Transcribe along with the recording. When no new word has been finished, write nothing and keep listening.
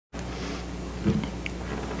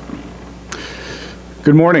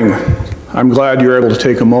Good morning. I'm glad you're able to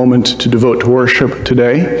take a moment to devote to worship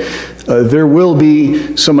today. There will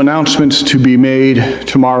be some announcements to be made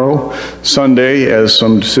tomorrow, Sunday, as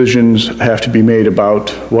some decisions have to be made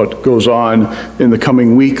about what goes on in the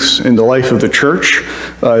coming weeks in the life of the church.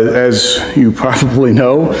 As you probably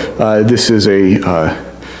know, this is a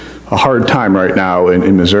hard time right now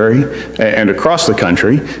in Missouri and across the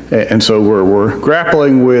country, and so we're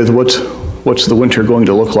grappling with what's the winter going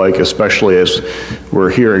to look like, especially as we're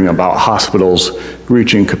hearing about hospitals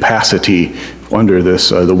reaching capacity under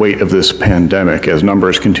the weight of this pandemic as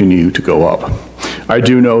numbers continue to go up. I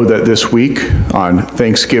do know that this week on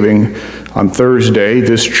Thanksgiving, on Thursday,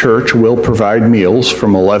 this church will provide meals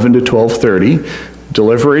from 11 to 12:30,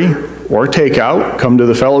 delivery or takeout. Come to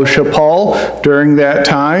the fellowship hall during that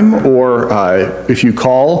time, or if you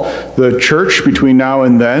call the church between now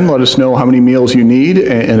and then, let us know how many meals you need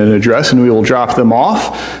and an address, and we will drop them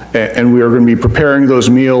off. And we are going to be preparing those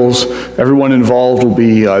meals. Everyone involved will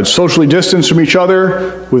be socially distanced from each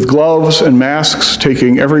other with gloves and masks,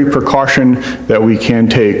 taking every precaution that we can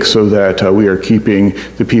take so that we are keeping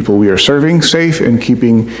the people we are serving safe and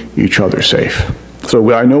keeping each other safe.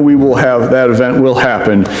 So I know we will have, that event will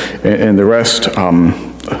happen, and the rest,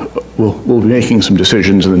 we'll be making some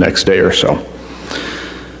decisions in the next day or so.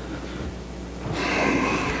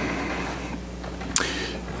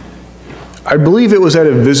 I believe it was at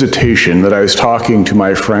a visitation that I was talking to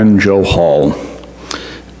my friend Joe Hall.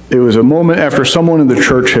 It was a moment after someone in the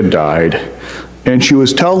church had died, and she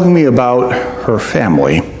was telling me about her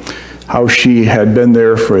family, how she had been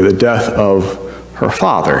there for the death of her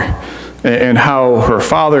father, and how her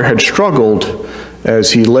father had struggled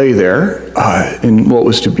as he lay there in what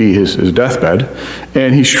was to be his deathbed.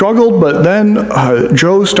 And he struggled, but then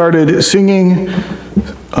Joe started singing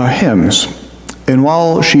hymns. And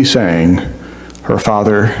while she sang, her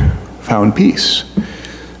father found peace.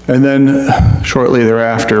 And then shortly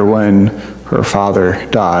thereafter, when her father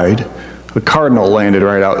died, a cardinal landed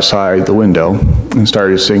right outside the window and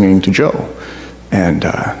started singing to Joe. And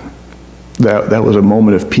that was a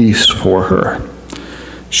moment of peace for her.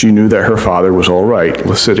 She knew that her father was all right,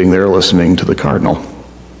 sitting there listening to the cardinal.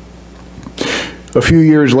 A few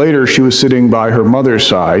years later, she was sitting by her mother's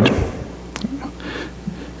side,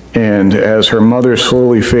 and as her mother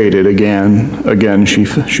slowly faded, again she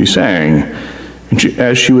sang. And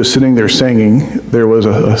as she was sitting there singing, there was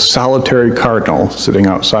a solitary cardinal sitting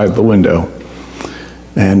outside the window.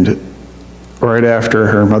 And right after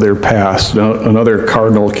her mother passed, another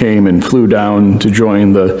cardinal came and flew down to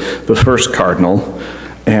join the first cardinal.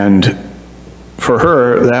 And for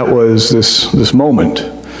her, that was this moment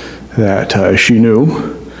that she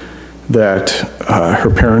knew that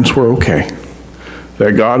her parents were okay,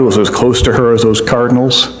 that God was as close to her as those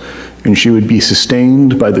cardinals, and she would be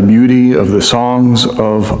sustained by the beauty of the songs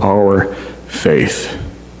of our faith.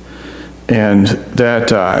 And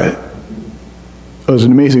that was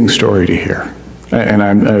an amazing story to hear, and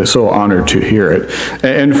I'm so honored to hear it.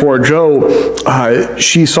 And for Joe,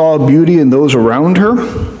 she saw beauty in those around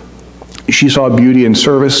her. She saw beauty in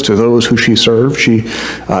service to those who she served. She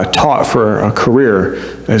taught for a career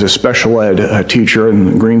as a special ed teacher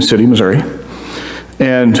in Green City, Missouri.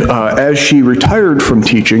 And as she retired from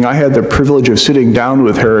teaching, I had the privilege of sitting down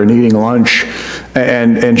with her and eating lunch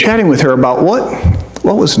and chatting with her about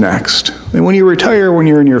what was next. And when you retire, when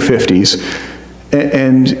you're in your 50s,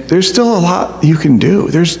 and there's still a lot you can do.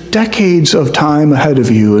 There's decades of time ahead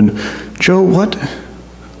of you. And Joe,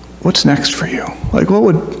 what's next for you? Like, what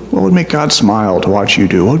would make God smile to watch you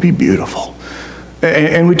do? What would be beautiful?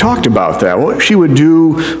 And we talked about that, what she would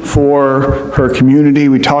do for her community.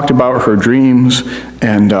 We talked about her dreams,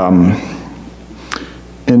 and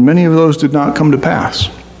many of those did not come to pass.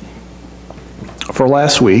 For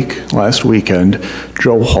last weekend,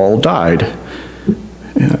 Joe Hall died.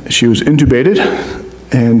 She was intubated,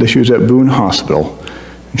 and she was at Boone Hospital,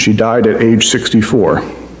 and she died at age 64.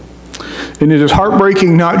 And it is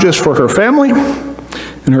heartbreaking not just for her family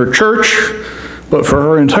and her church, but for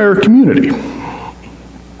her entire community.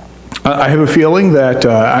 I have a feeling that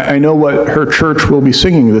I know what her church will be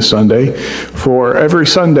singing this Sunday. For every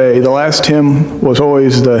Sunday, the last hymn was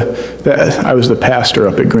always I was the pastor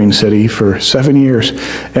up at Green City for 7 years.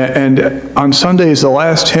 And on Sundays, the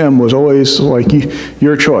last hymn was always like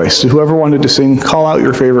your choice. Whoever wanted to sing, call out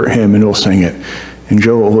your favorite hymn and we'll sing it. And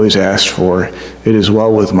Joe always asked for, "It is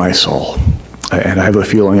well with my soul." And I have a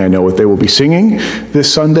feeling I know what they will be singing this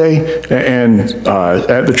Sunday. And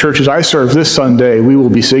at the churches I serve this Sunday, we will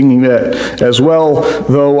be singing that as well,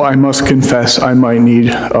 though I must confess I might need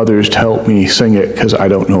others to help me sing it because I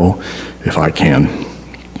don't know if I can.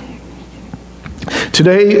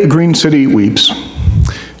 Today, Green City weeps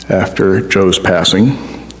after Joe's passing.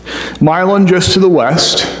 Milan, just to the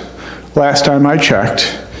west, last time I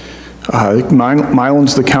checked,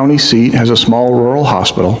 Milan's the county seat, has a small rural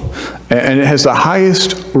hospital, and it has the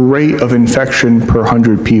highest rate of infection per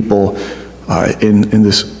 100 people in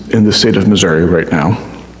the state of Missouri right now.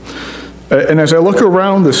 And as I look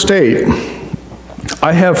around the state,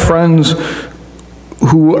 I have friends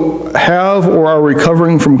who have or are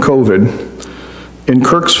recovering from COVID in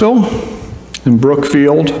Kirksville, in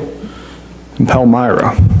Brookfield, in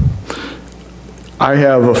Palmyra. I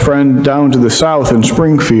have a friend down to the south in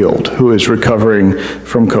Springfield who is recovering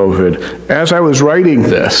from COVID. As I was writing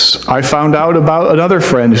this, I found out about another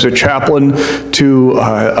friend who's a chaplain to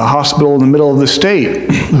a hospital in the middle of the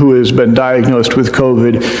state who has been diagnosed with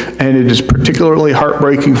COVID, and it is particularly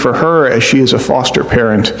heartbreaking for her as she is a foster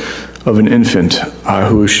parent of an infant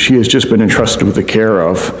who she has just been entrusted with the care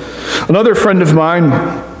of. Another friend of mine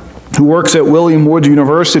who works at William Woods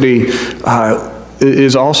University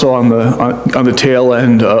is also on the tail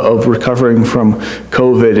end of recovering from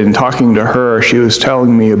COVID, and talking to her, she was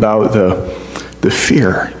telling me about the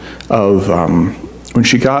fear of when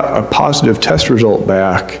she got a positive test result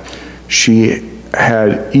back, she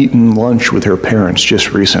had eaten lunch with her parents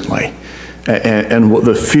just recently. And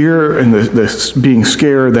the fear and the being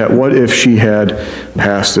scared that what if she had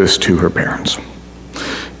passed this to her parents.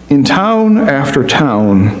 In town after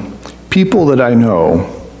town, people that I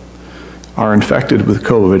know are infected with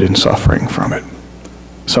COVID and suffering from it.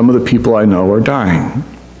 Some of the people I know are dying.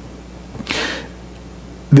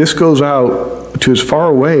 This goes out to as far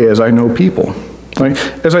away as I know people. Like,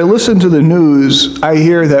 as I listen to the news, I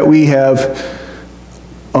hear that we have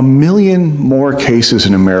 1 million more cases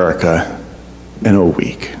in America in a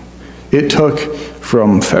week. It took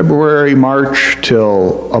from February, March,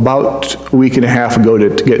 till about a week and a half ago to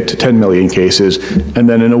get to 10 million cases, and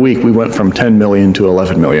then in a week we went from 10 million to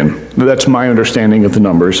 11 million. That's my understanding of the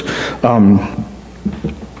numbers.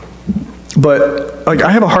 But like, I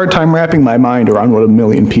have a hard time wrapping my mind around what 1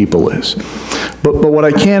 million people is. But what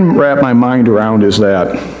I can wrap my mind around is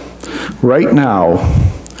that right now,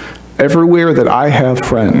 everywhere that I have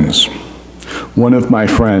friends, one of my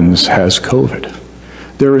friends has COVID.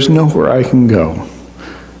 There is nowhere I can go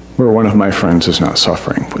where one of my friends is not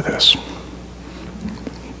suffering with this.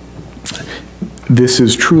 This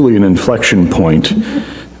is truly an inflection point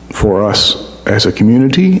for us as a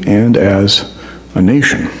community and as a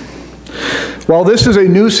nation. While this is a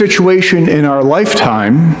new situation in our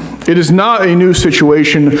lifetime, it is not a new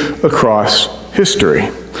situation across history.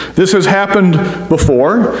 This has happened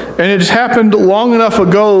before, and it has happened long enough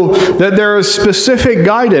ago that there is specific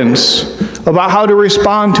guidance about how to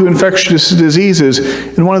respond to infectious diseases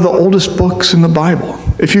in one of the oldest books in the Bible.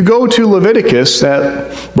 If you go to Leviticus,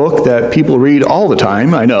 that book that people read all the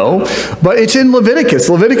time, I know, but it's in Leviticus,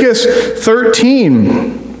 Leviticus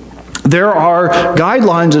 13. There are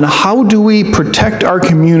guidelines on how do we protect our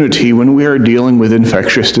community when we are dealing with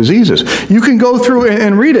infectious diseases. You can go through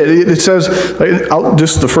and read it. It says,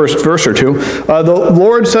 just the first verse or two, the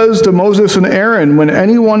Lord says to Moses and Aaron, when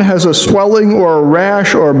anyone has a swelling or a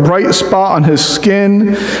rash or a bright spot on his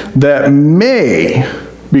skin that may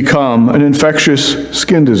become an infectious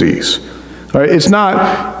skin disease. All right? It's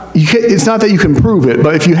not that you can prove it,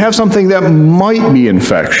 but if you have something that might be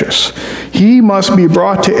infectious, he must be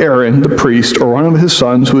brought to Aaron, the priest, or one of his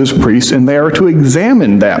sons who is priest, and they are to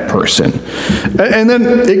examine that person. And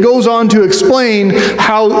then it goes on to explain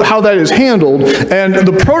how that is handled, and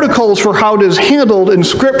the protocols for how it is handled in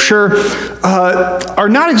Scripture are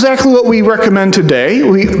not exactly what we recommend today.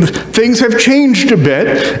 Things have changed a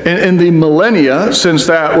bit in the millennia since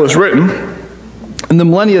that was written. In the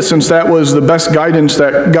millennia since that was the best guidance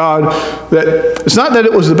that it's not that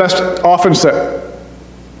it was the best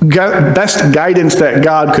guidance that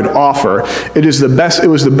God could offer. It was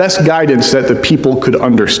the best guidance that the people could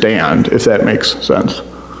understand, if that makes sense.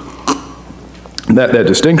 That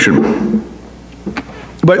distinction.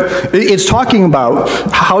 But it's talking about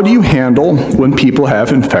how do you handle when people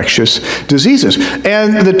have infectious diseases.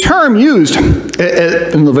 And the term used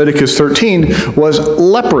in Leviticus 13 was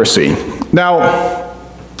leprosy. Now,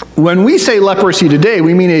 when we say leprosy today,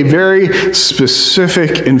 we mean a very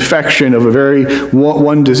specific infection of a very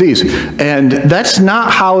one disease. And that's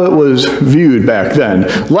not how it was viewed back then.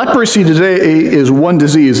 Leprosy today is one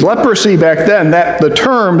disease. Leprosy back then, the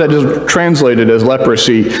term that is translated as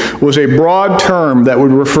leprosy was a broad term that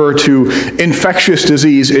would refer to infectious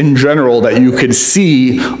disease in general that you could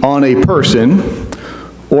see on a person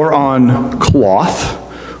or on cloth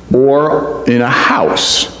or in a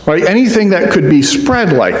house. right? Anything that could be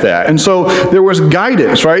spread like that. And so there was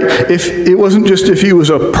guidance, right? If it wasn't just if you was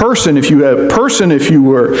a person, if you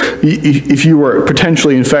were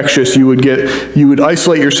potentially infectious, you would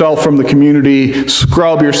isolate yourself from the community,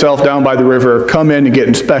 scrub yourself down by the river, come in and get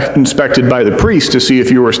inspected by the priest to see if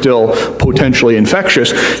you were still potentially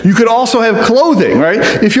infectious. You could also have clothing, right?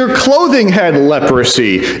 If your clothing had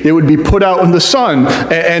leprosy, it would be put out in the sun,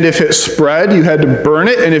 and if it spread, you had to burn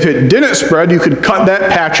it, and if it didn't spread, you could cut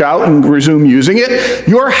that patch out and resume using it.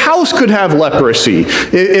 Your house could have leprosy.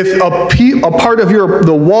 If a part of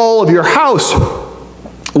the wall of your house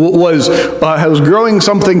was growing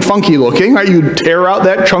something funky looking, right? You'd tear out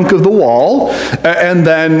that chunk of the wall, and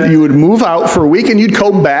then you would move out for a week, and you'd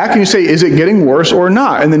go back and you say, is it getting worse or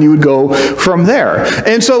not? And then you would go from there.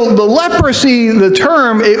 And so the leprosy, the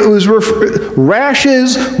term, it was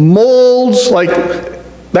rashes, molds, like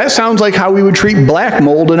that sounds like how we would treat black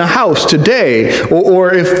mold in a house today,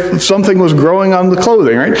 or if something was growing on the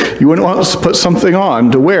clothing, right? You wouldn't want to put something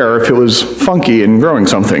on to wear if it was funky and growing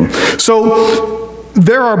something. So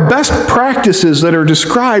there are best practices that are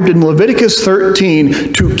described in Leviticus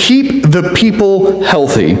 13 to keep the people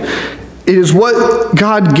healthy. It is what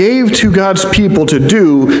God gave to God's people to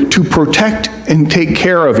do to protect and take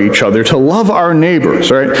care of each other, to love our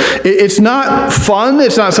neighbors, right? It's not fun.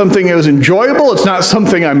 It's not something that was enjoyable. It's not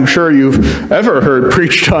something I'm sure you've ever heard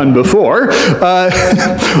preached on before. But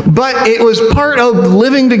it was part of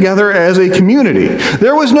living together as a community.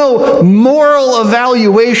 There was no moral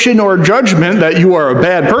evaluation or judgment that you are a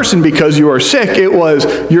bad person because you are sick. It was,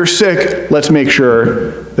 you're sick, let's make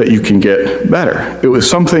sure that you can get better. It was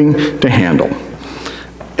something to handle.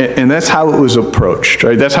 And that's how it was approached,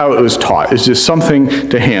 right? That's how it was taught. It's just something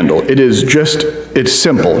to handle. It's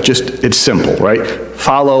simple, right?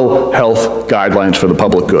 Follow health guidelines for the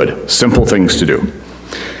public good. Simple things to do.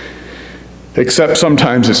 Except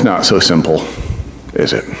sometimes it's not so simple,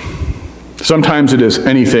 is it? Sometimes it is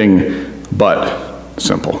anything but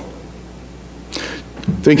simple.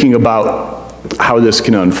 Thinking about how this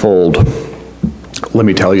can unfold, let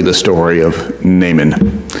me tell you the story of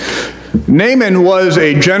Naaman. Naaman was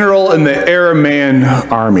a general in the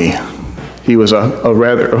Aramean army. He was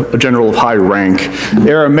a general of high rank.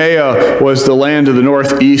 Aramea was the land to the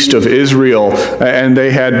northeast of Israel, and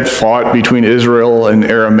they had fought between Israel and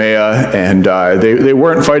Aramea, and they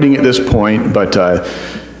weren't fighting at this point, but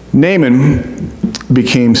Naaman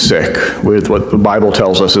became sick with what the Bible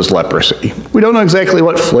tells us is leprosy. We don't know exactly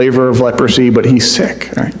what flavor of leprosy, but he's sick,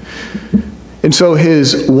 right? And so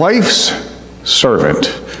his wife's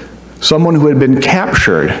servant, someone who had been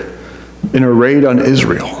captured in a raid on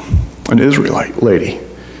Israel, an Israelite lady,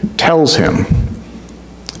 tells him,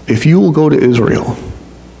 if you will go to Israel,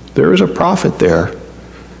 there is a prophet there,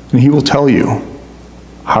 and he will tell you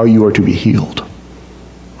how you are to be healed.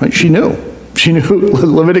 Right? She knew. She knew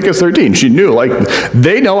Leviticus 13. She knew, like,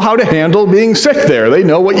 they know how to handle being sick there. They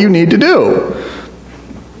know what you need to do.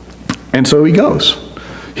 And so he goes.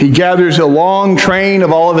 He gathers a long train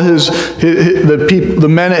of all of the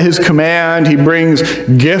men at his command. He brings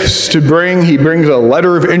gifts to bring. He brings a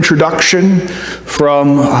letter of introduction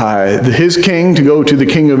from his king to go to the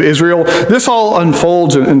king of Israel. This all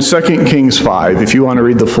unfolds in 2 Kings 5, if you want to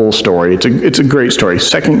read the full story. It's a great story.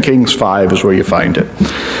 2 Kings 5 is where you find it.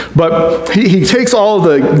 But he takes all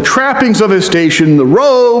the trappings of his station, the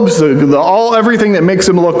robes, everything that makes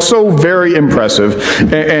him look so very impressive,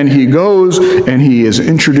 and he goes and he is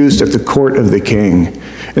introduced at the court of the king.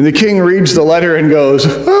 And the king reads the letter and goes,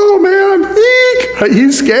 oh man, eek!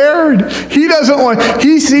 He's scared.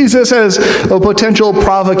 He sees this as a potential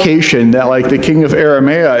provocation that, like, the king of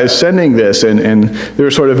Aramea is sending this, and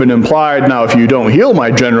there's sort of an implied, now if you don't heal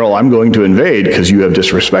my general, I'm going to invade because you have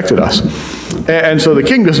disrespected us. And so the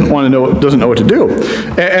king doesn't know what to do.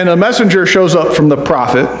 And a messenger shows up from the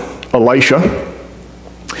prophet, Elisha,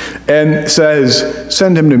 and says,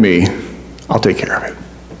 send him to me. I'll take care of it.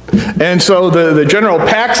 And so the general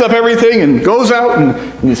packs up everything and goes out and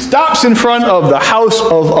he stops in front of the house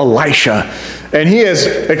of Elisha. And he is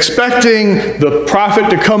expecting the prophet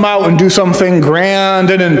to come out and do something grand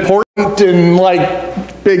and important and,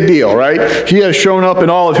 like, big deal, right? He has shown up in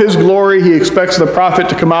all of his glory. He expects the prophet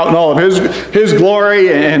to come out in all of his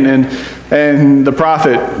glory, and the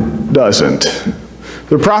prophet doesn't.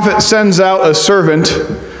 The prophet sends out a servant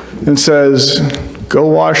and says, go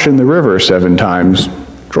wash in the river 7 times.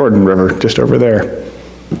 Jordan River, just over there.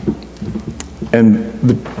 And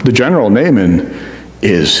the general, Naaman,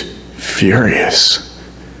 is furious.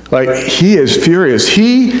 Like, he is furious.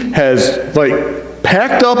 He has, like,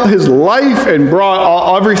 packed up his life and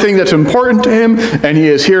brought everything that's important to him, and he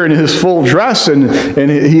is here in his full dress, and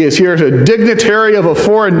he is here as a dignitary of a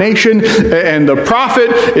foreign nation, and the prophet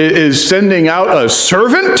is sending out a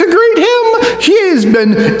servant to greet him. He has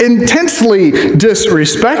been intensely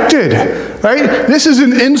disrespected, right? This is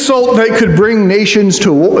an insult that could bring nations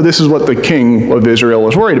to war. This is what the king of Israel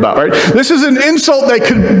was worried about, right? This is an insult that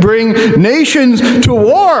could bring nations to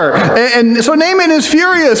war. And so Naaman is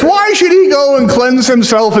furious. Why should he go and cleanse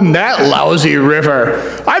himself in that lousy river?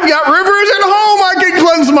 I've got rivers at home I can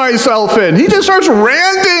cleanse myself in. He just starts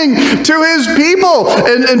ranting to his people.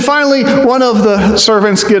 And finally, one of the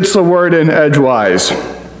servants gets the word in edgewise.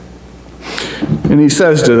 And he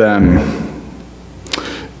says to them,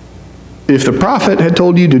 if the prophet had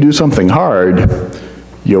told you to do something hard,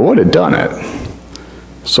 you would have done it.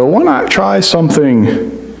 So why not try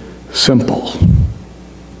something simple?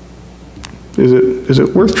 Is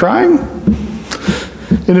it worth trying?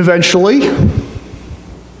 And eventually,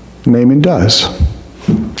 Naaman does.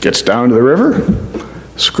 Gets down to the river,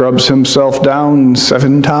 scrubs himself down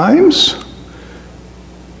 7 times,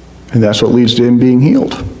 and that's what leads to him being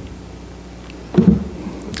healed.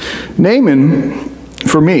 Naaman,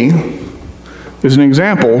 for me, is an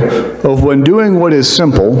example of when doing what is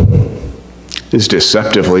simple is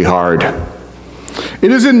deceptively hard. It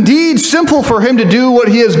is indeed simple for him to do what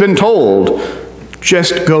he has been told.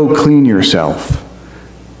 Just go clean yourself.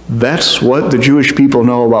 That's what the Jewish people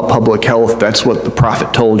know about public health. That's what the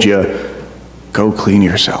prophet told you. Go clean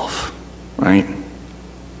yourself, right?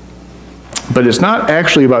 But it's not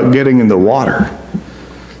actually about getting in the water.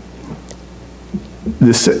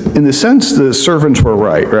 In the sense the servants were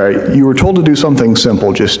right? You were told to do something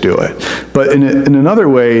simple, just do it. But in another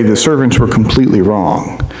way, the servants were completely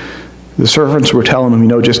wrong. The servants were telling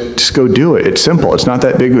him, just go do it. It's simple. It's not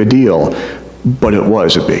that big of a deal. But it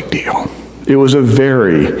was a big deal. It was a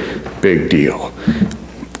very big deal.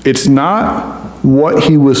 It's not what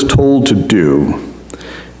he was told to do.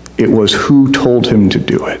 It was who told him to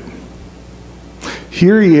do it.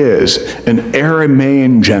 Here he is, an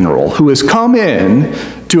Aramean general who has come in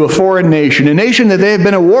to a foreign nation, a nation that they have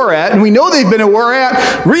been at war at, and we know they've been at war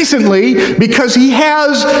at recently because he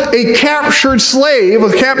has a captured slave,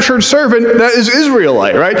 a captured servant that is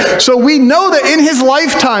Israelite, right? So we know that in his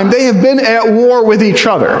lifetime they have been at war with each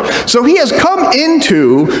other. So he has come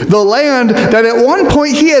into the land that at one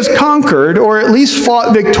point he has conquered, or at least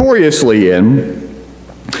fought victoriously in,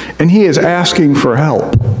 and he is asking for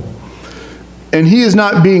help. And he is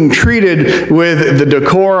not being treated with the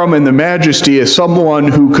decorum and the majesty as someone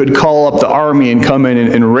who could call up the army and come in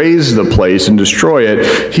and raise the place and destroy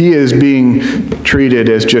it. He is being treated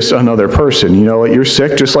as just another person. You know what? You're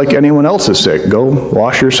sick just like anyone else is sick. Go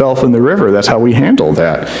wash yourself in the river. That's how we handle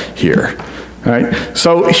that here. Right?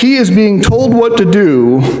 So he is being told what to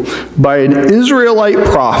do by an Israelite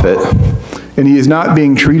prophet, and he is not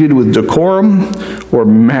being treated with decorum or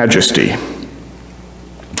majesty.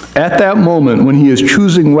 At that moment, when he is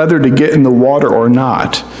choosing whether to get in the water or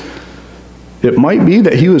not, it might be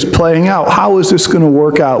that he was playing out, how is this going to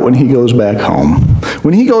work out when he goes back home?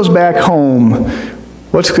 When he goes back home,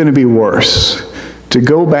 what's going to be worse? To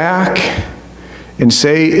go back and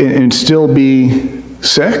say, and still be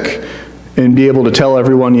sick, and be able to tell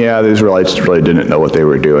everyone, yeah, the Israelites really didn't know what they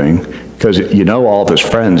were doing. Because all of his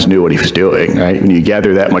friends knew what he was doing, right? When you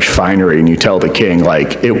gather that much finery and you tell the king,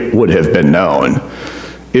 it would have been known.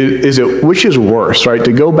 Which is worse, right?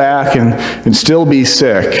 To go back and still be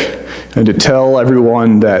sick and to tell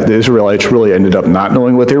everyone that the Israelites really ended up not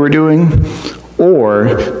knowing what they were doing,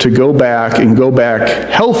 or to go back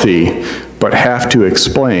healthy but have to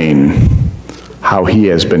explain how he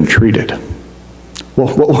has been treated.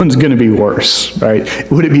 Well, what one's going to be worse, right?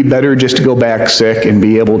 Would it be better just to go back sick and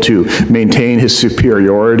be able to maintain his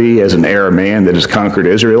superiority as an Aramean that has conquered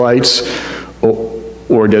Israelites?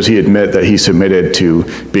 Or does he admit that he submitted to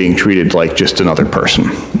being treated like just another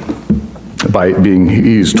person?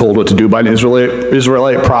 He's told what to do by an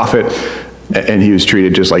Israelite prophet, and he was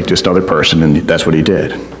treated just like just another person, and that's what he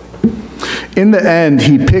did. In the end,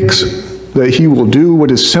 he picks that he will do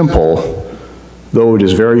what is simple, though it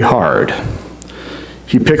is very hard.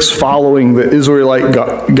 He picks following the Israelite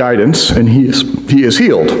guidance, and he is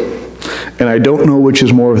healed. And I don't know which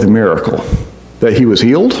is more of the miracle, that he was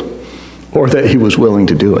healed or that he was willing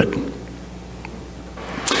to do it.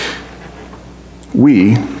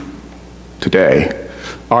 We, today,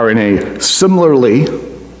 are in a similarly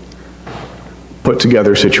put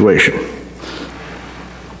together situation.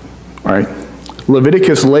 All right?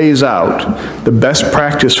 Leviticus lays out the best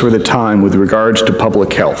practice for the time with regards to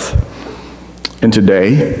public health. And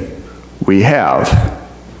today, we have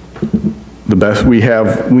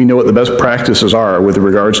We know what the best practices are with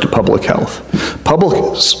regards to public health. Public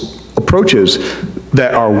approaches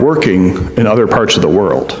that are working in other parts of the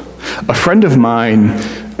world. A friend of mine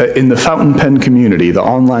in the fountain pen community, the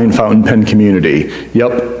online fountain pen community,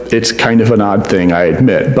 yep, it's kind of an odd thing, I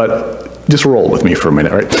admit, but just roll with me for a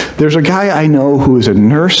minute, right? There's a guy I know who is a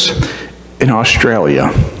nurse in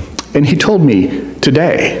Australia, and he told me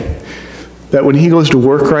today that when he goes to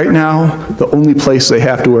work right now, the only place they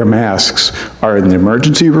have to wear masks are in the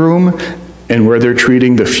emergency room and where they're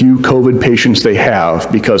treating the few COVID patients they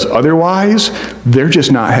have, because otherwise, they're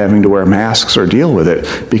just not having to wear masks or deal with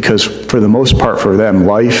it, because for the most part for them,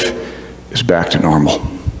 life is back to normal,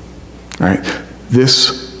 right?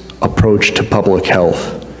 This approach to public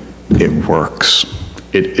health, it works.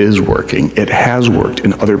 It is working. It has worked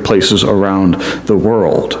in other places around the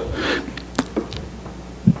world.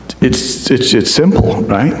 It's simple,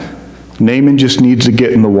 right? Naaman just needs to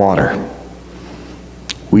get in the water.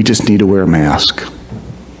 We just need to wear a mask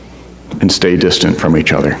and stay distant from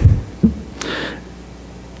each other.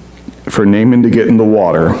 For Naaman to get in the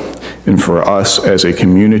water, and for us as a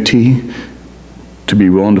community to be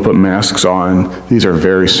willing to put masks on, these are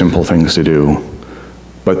very simple things to do.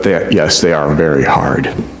 But yes, they are very hard.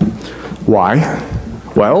 Why?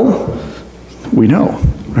 Well, we know.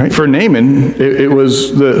 Right? For Naaman, it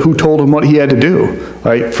was who told him what he had to do.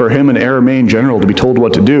 Right? For him, an Aramean general, to be told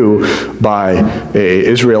what to do by an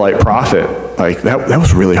Israelite prophet, like that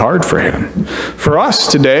was really hard for him. For us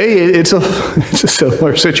today, it's a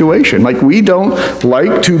similar situation. Like, we don't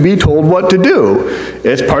like to be told what to do.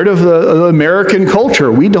 It's part of the American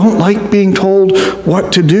culture. We don't like being told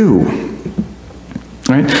what to do.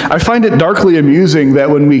 Right? I find it darkly amusing that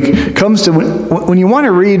when you want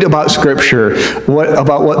to read about Scripture,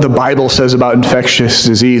 about what the Bible says about infectious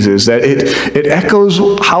diseases, that it echoes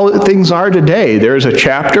how things are today. There's a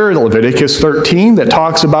chapter, Leviticus 13, that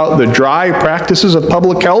talks about the dry practices of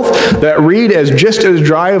public health that read as just as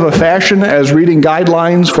dry of a fashion as reading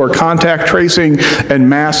guidelines for contact tracing and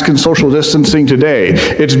mask and social distancing today.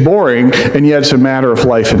 It's boring, and yet it's a matter of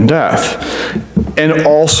life and death. And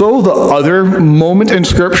also the other moment in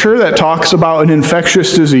Scripture that talks about an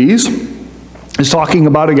infectious disease is talking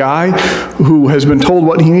about a guy who has been told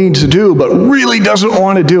what he needs to do but really doesn't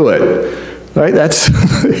want to do it. Right?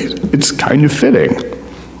 It's kind of fitting.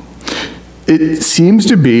 It seems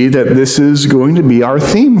to be that this is going to be our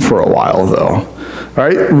theme for a while, though.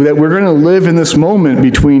 Right? That we're going to live in this moment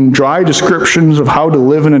between dry descriptions of how to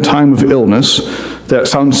live in a time of illness that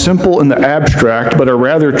sound simple in the abstract but are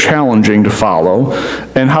rather challenging to follow,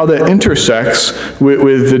 and how that intersects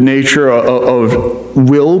with the nature of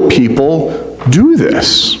will people do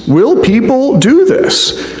this? Will people do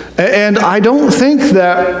this? And I don't think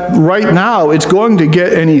that right now it's going to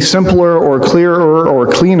get any simpler or clearer or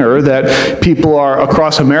cleaner that people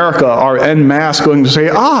across America are en masse going to say,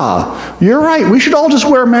 you're right, we should all just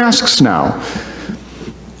wear masks now.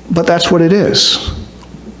 But that's what it is.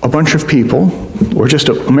 A bunch of people,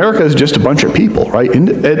 America is just a bunch of people, right?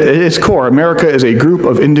 At its core, America is a group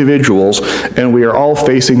of individuals, and we are all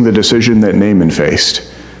facing the decision that Naaman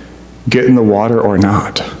faced. Get in the water or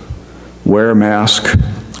not. Wear a mask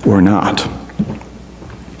or not.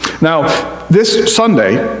 Now, this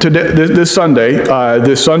Sunday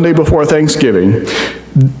before Thanksgiving,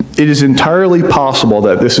 it is entirely possible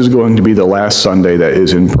that this is going to be the last Sunday that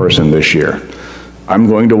is in person this year. I'm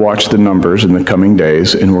going to watch the numbers in the coming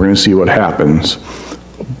days, and we're going to see what happens.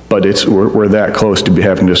 But we're that close to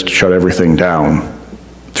having to shut everything down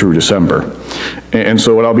through December. And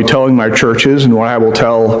so what I'll be telling my churches, and what I will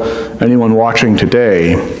tell anyone watching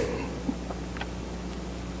today,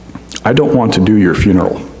 I don't want to do your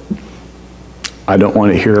funeral. I don't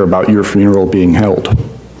want to hear about your funeral being held.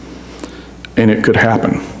 And it could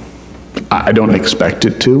happen. I don't expect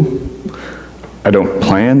it to. I don't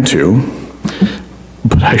plan to.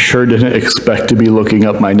 But I sure didn't expect to be looking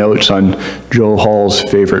up my notes on Joe Hall's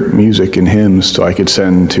favorite music and hymns so I could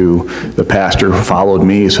send to the pastor who followed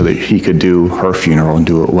me so that he could do her funeral and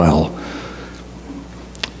do it well.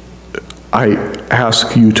 I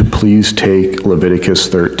ask you to please take Leviticus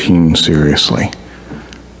 13 seriously.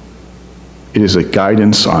 It is a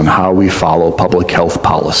guidance on how we follow public health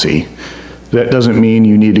policy. That doesn't mean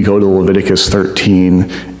you need to go to Leviticus 13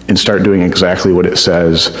 and start doing exactly what it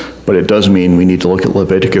says, but it does mean we need to look at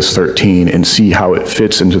Leviticus 13 and see how it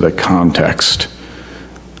fits into the context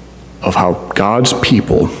of how God's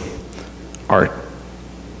people are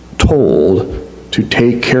told to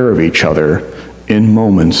take care of each other in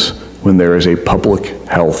moments when there is a public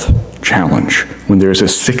health challenge, when there is a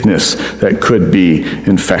sickness that could be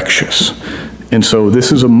infectious. And so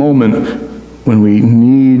this is a moment when we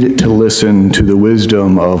need to listen to the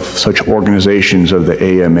wisdom of such organizations of the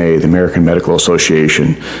AMA, the American Medical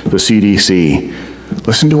Association, the CDC,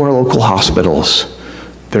 listen to our local hospitals.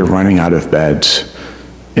 They're running out of beds.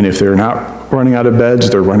 And if they're not running out of beds,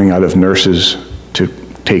 they're running out of nurses to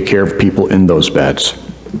take care of people in those beds.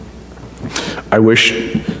 I wish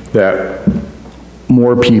that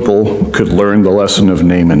more people could learn the lesson of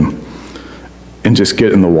Naaman and just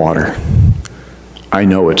get in the water. I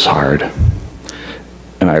know it's hard,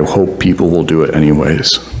 and I hope people will do it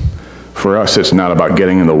anyways. For us, it's not about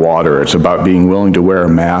getting in the water. It's about being willing to wear a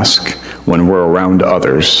mask when we're around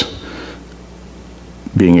others,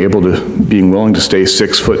 being willing to stay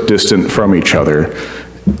 6 foot distant from each other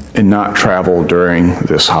and not travel during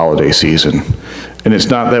this holiday season. And it's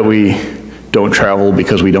not that we don't travel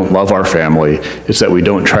because we don't love our family. It's that we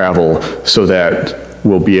don't travel so that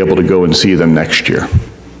we'll be able to go and see them next year,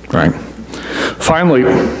 right? Finally,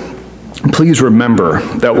 please remember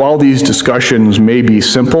that while these discussions may be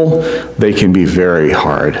simple, they can be very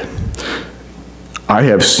hard. I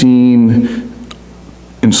have seen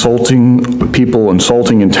people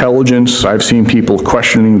insulting intelligence. I've seen people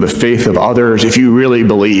questioning the faith of others. If you really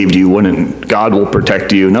believed, you wouldn't. God will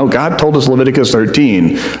protect you. No, God told us Leviticus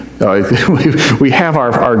 13. We have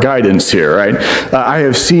our guidance here, right? I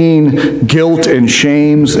have seen guilt and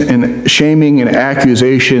shaming and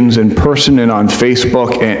accusations in person and on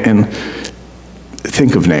Facebook, and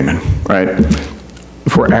think of Naaman, right?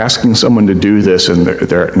 If we're asking someone to do this and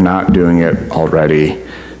they're not doing it already,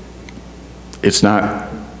 it's not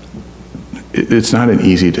an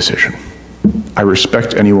easy decision. I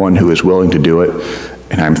respect anyone who is willing to do it,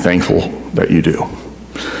 and I'm thankful that you do.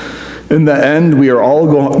 In the end, we are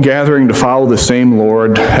all gathering to follow the same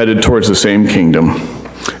Lord, headed towards the same kingdom.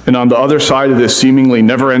 And on the other side of this seemingly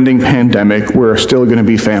never-ending pandemic, we're still going to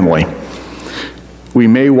be family. We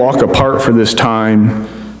may walk apart for this time,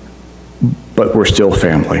 but we're still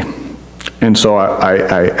family. And so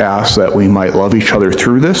I ask that we might love each other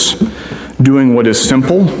through this, doing what is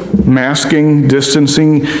simple, masking,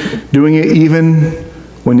 distancing, doing it even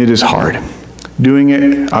when it is hard, doing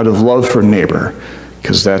it out of love for neighbor,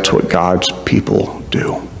 because that's what God's people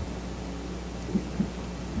do.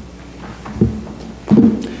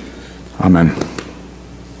 Amen.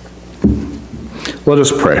 Let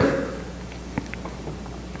us pray.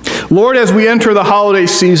 Lord, as we enter the holiday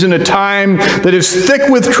season, a time that is thick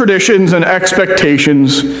with traditions and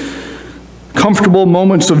expectations, comfortable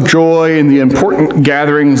moments of joy, and the important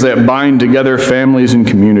gatherings that bind together families and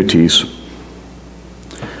communities,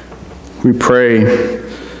 we pray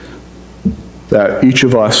that each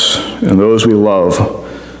of us and those we love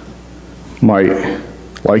might,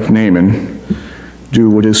 like Naaman, do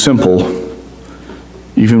what is simple,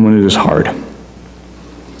 even when it is hard.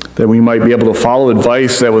 That we might be able to follow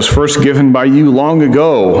advice that was first given by you long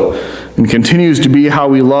ago and continues to be how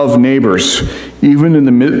we love neighbors, even in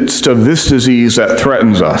the midst of this disease that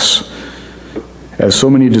threatens us, as so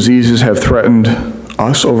many diseases have threatened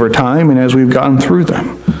us over time and as we've gotten through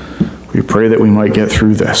them. We pray that we might get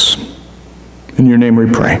through this. In your name we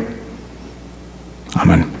pray.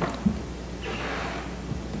 Amen.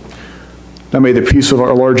 Now may the peace of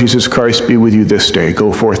our Lord Jesus Christ be with you this day.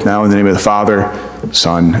 Go forth now in the name of the Father,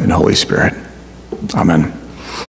 Son, and Holy Spirit. Amen.